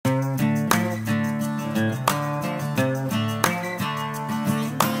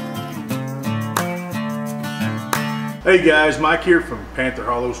Hey guys, Mike here from Panther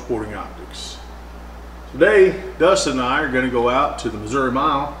Hollow Sporting Optics. Today, Dustin and I are going to go out to the Missouri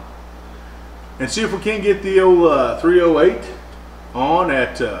Mile and see if we can get the old 308 on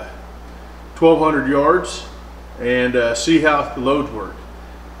at 1,200 yards and see how the loads work.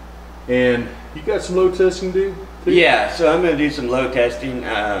 And you got some load testing to do too? Yeah, so I'm going to do some load testing.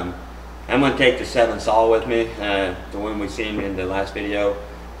 I'm going to take the 7 saw with me, the one we seen in the last video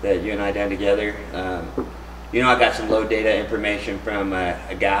that you and I done together. You know, I got some load data information from a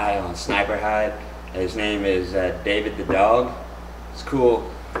guy on Sniper Hide. His name is David the Dog. It's cool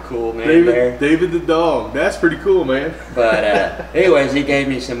name there. David the Dog. That's pretty cool, man. But anyways, he gave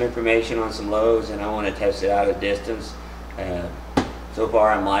me some information on some loads, and I want to test it out at distance. So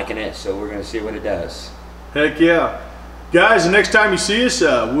far, I'm liking it, so we're going to see what it does. Heck yeah. Guys, the next time you see us,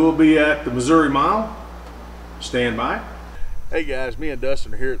 we'll be at the Missouri Mile. Stand by. Hey guys, me and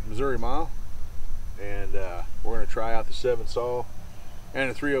Dustin are here at the Missouri Mile, and we're going to try out the 7 saw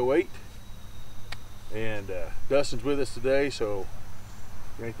and the 308. And Dustin's with us today, so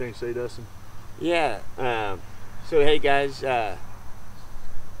anything to say, Dustin? Yeah, so hey guys,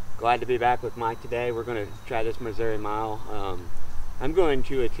 glad to be back with Mike today. We're going to try this Missouri Mile. we're going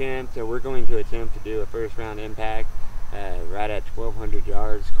to attempt to do a first round impact right at 1,200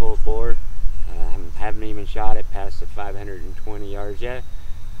 yards cold bore. Haven't even shot it past the 520 yards yet.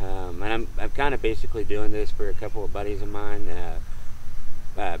 And I'm kind of basically doing this for a couple of buddies of mine,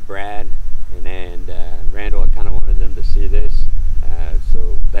 Brad and Randall. I kind of wanted them to see this,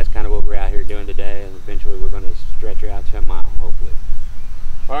 so that's kind of what we're out here doing today, and eventually we're going to stretch her out to a mile, hopefully.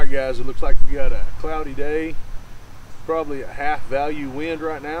 All right guys, it looks like we got a cloudy day, probably a half value wind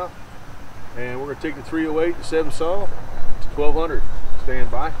right now, and we're going to take the 308, the 7 saw to 1,200. Stand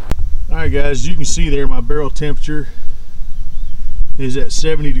by. All right guys, as you can see there, my barrel temperature is at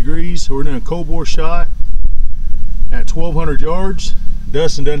 70 degrees. We're doing a cold bore shot at 1,200 yards.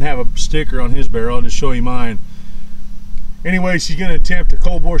 Dustin doesn't have a sticker on his barrel. I'll just show you mine. Anyways, he's going to attempt a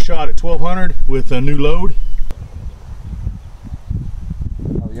cold bore shot at 1,200 with a new load.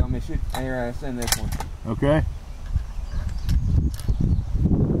 Oh, you want me to shoot? Here, I send this one. Okay.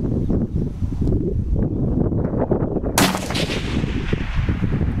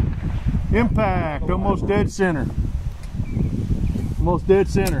 Impact, almost dead center. Almost dead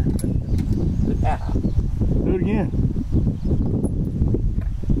center. Yeah. Do it again.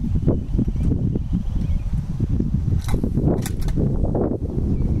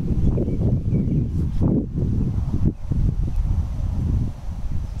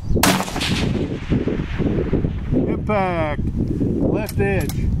 Impact, left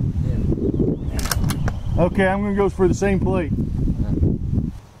edge. Okay, I'm gonna go for the same plate.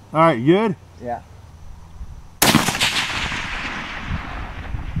 All right, good? Yeah. I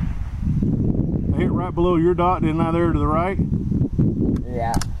hit right below your dot, didn't I, there to the right?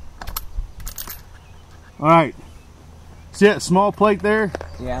 Yeah. All right. See that small plate there?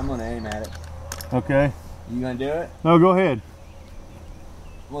 Yeah, I'm gonna aim at it. Okay. You gonna do it? No, go ahead.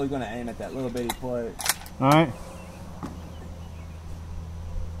 Well, you're gonna aim at that little bitty plate. All right.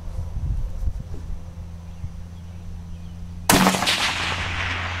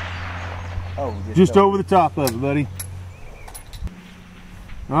 Oh, just over the top of it, buddy.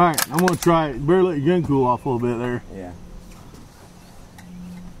 All right, I'm gonna try it. Better let your gun cool off a little bit there. Yeah.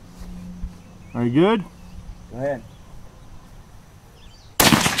 Are you good? Go ahead.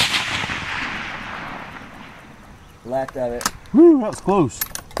 Left of it. Whew, that was close.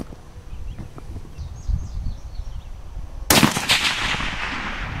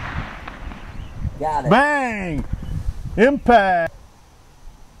 Got it. Bang! Impact.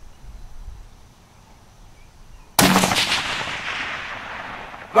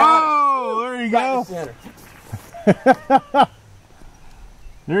 Oh, there you go.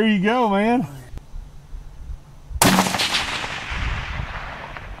 There you go, man.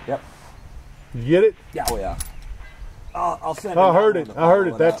 Yep. You get it? Yeah, oh yeah. I'll send it. I heard it. I heard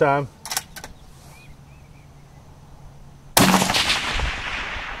it that time.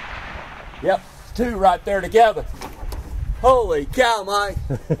 Yep. 2 right there together. Holy cow, Mike.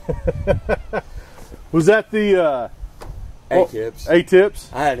 Was that the A-tips. A-tips?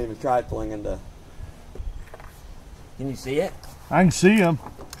 I hadn't even tried flinging the... Can you see it? I can see them.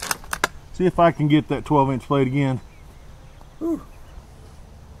 See if I can get that 12-inch plate again. Whew.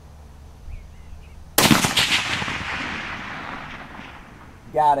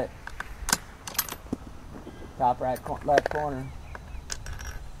 Got it. Top right left corner.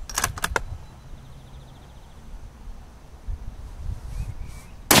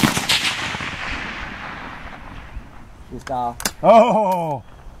 Just off. Oh,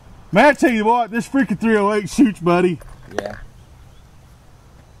 man, I tell you what, this freaking 308 shoots, buddy. Yeah.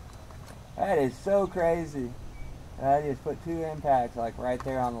 That is so crazy. I just put 2 impacts like right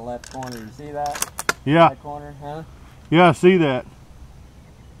there on the left corner. You see that? Yeah. That corner, huh? Yeah, I see that.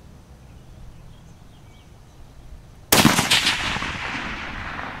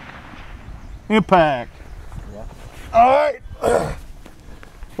 Impact. Yeah. All right.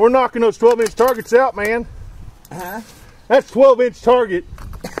 We're knocking those 12-inch targets out, man. Uh-huh. That's 12-inch target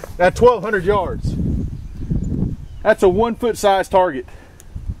at 1,200 yards. That's a 1-foot size target.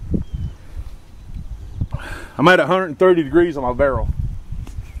 I'm at 130 degrees on my barrel.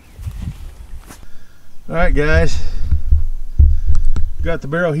 All right, guys. Got the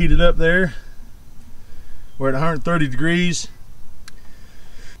barrel heated up there. We're at 130 degrees.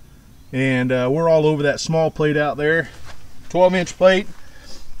 And we're all over that small plate out there. 12-inch plate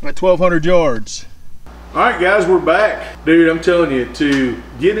at 1,200 yards. All right, guys, we're back. Dude, I'm telling you, to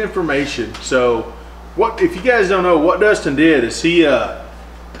get information. So, what if you guys don't know, what Dustin did is he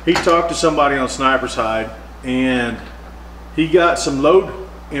talked to somebody on Sniper's Hide, and he got some load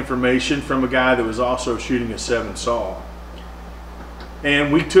information from a guy that was also shooting a 7 saw.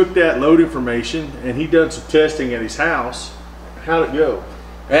 And we took that load information, and he done some testing at his house. How'd it go?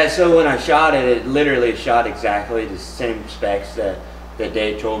 So when I shot it, it literally shot exactly the same specs that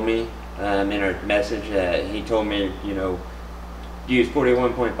Dave told me in our message. He told me, you know, use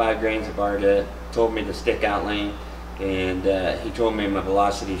 41.5 grains of RDA, told me the stick out length, and he told me my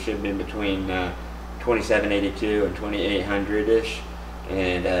velocity should be between 2782 and 2800-ish,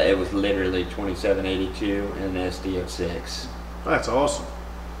 and it was literally 2782 and an SD of 6. That's awesome.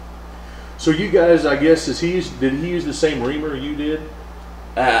 So you guys, I guess, did he use the same reamer you did?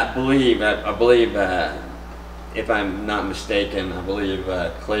 I believe, if I'm not mistaken, I believe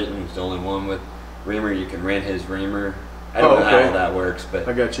Clayton's the only one with reamer. You can rent his reamer. I don't know how that works, but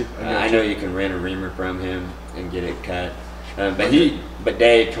I got you. I know you can rent a reamer from him and get it cut. But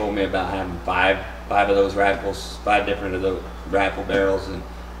Dave told me about having five of those rifles, 5 different of those rifle barrels, and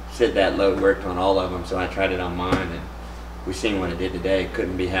said that load worked on all of them. So I tried it on mine, and we seen what it did today.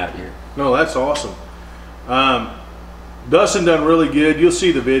 Couldn't be happier. No, that's awesome. Dustin done really good. You'll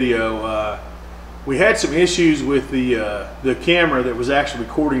see the video. We had some issues with the camera that was actually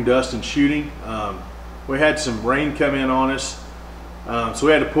recording Dustin shooting. We had some rain come in on us, so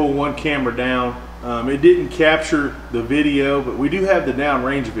we had to pull one camera down. It didn't capture the video, but we do have the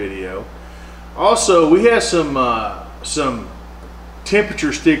downrange video. Also, we have some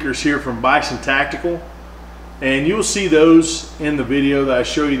temperature stickers here from Bison Tactical, and you'll see those in the video that I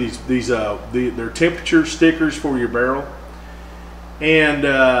show you. They're temperature stickers for your barrel, and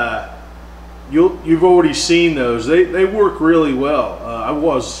you've already seen those. They work really well. I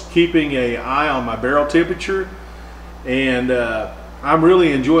was keeping an eye on my barrel temperature, and I'm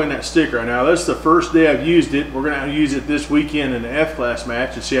really enjoying that sticker. Now, that's the first day I've used it. We're going to use it this weekend in the F-class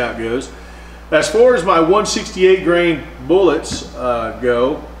match and see how it goes. As far as my 168 grain bullets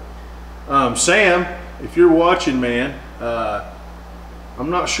go, Sam, if you're watching, man, I'm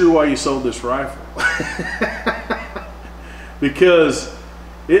not sure why you sold this rifle. Because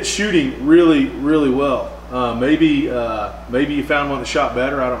it's shooting really, really well. Maybe you found one that shot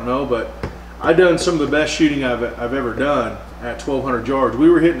better, I don't know, but I've done some of the best shooting I've ever done at 1,200 yards. We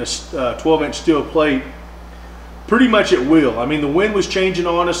were hitting a 12-inch steel plate pretty much at will. I mean, the wind was changing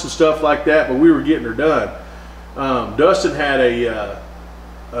on us and stuff like that, but we were getting her done. Dustin had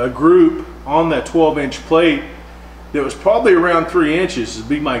a group on that 12-inch plate that was probably around 3 inches, would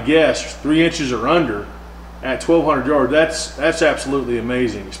be my guess, 3 inches or under at 1,200 yards. That's absolutely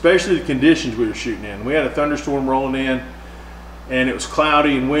amazing, especially the conditions we were shooting in. We had a thunderstorm rolling in, and it was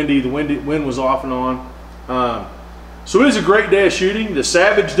cloudy and windy. The wind was off and on. So it was a great day of shooting. The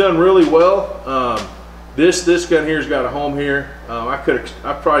Savage done really well. This gun here's got a home here. I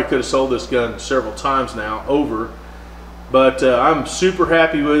probably could have sold this gun several times now over, but I'm super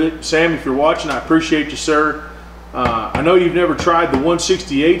happy with it. Sam, if you're watching, I appreciate you, sir. I know you've never tried the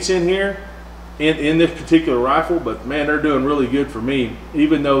 168s in here in this particular rifle, but man, they're doing really good for me,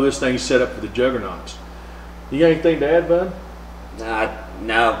 even though this thing's set up for the juggernauts. You got anything to add, bud?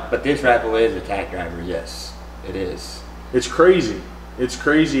 No, but this rifle is a tack driver. Yes, it is. It's crazy. It's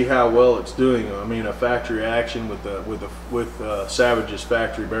crazy how well it's doing. I mean, a factory action with Savage's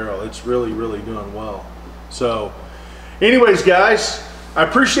factory barrel. It's really, really doing well. So, anyways, guys, I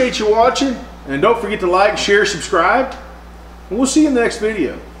appreciate you watching, and don't forget to like, share, subscribe, and we'll see you in the next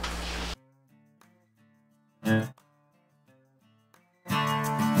video.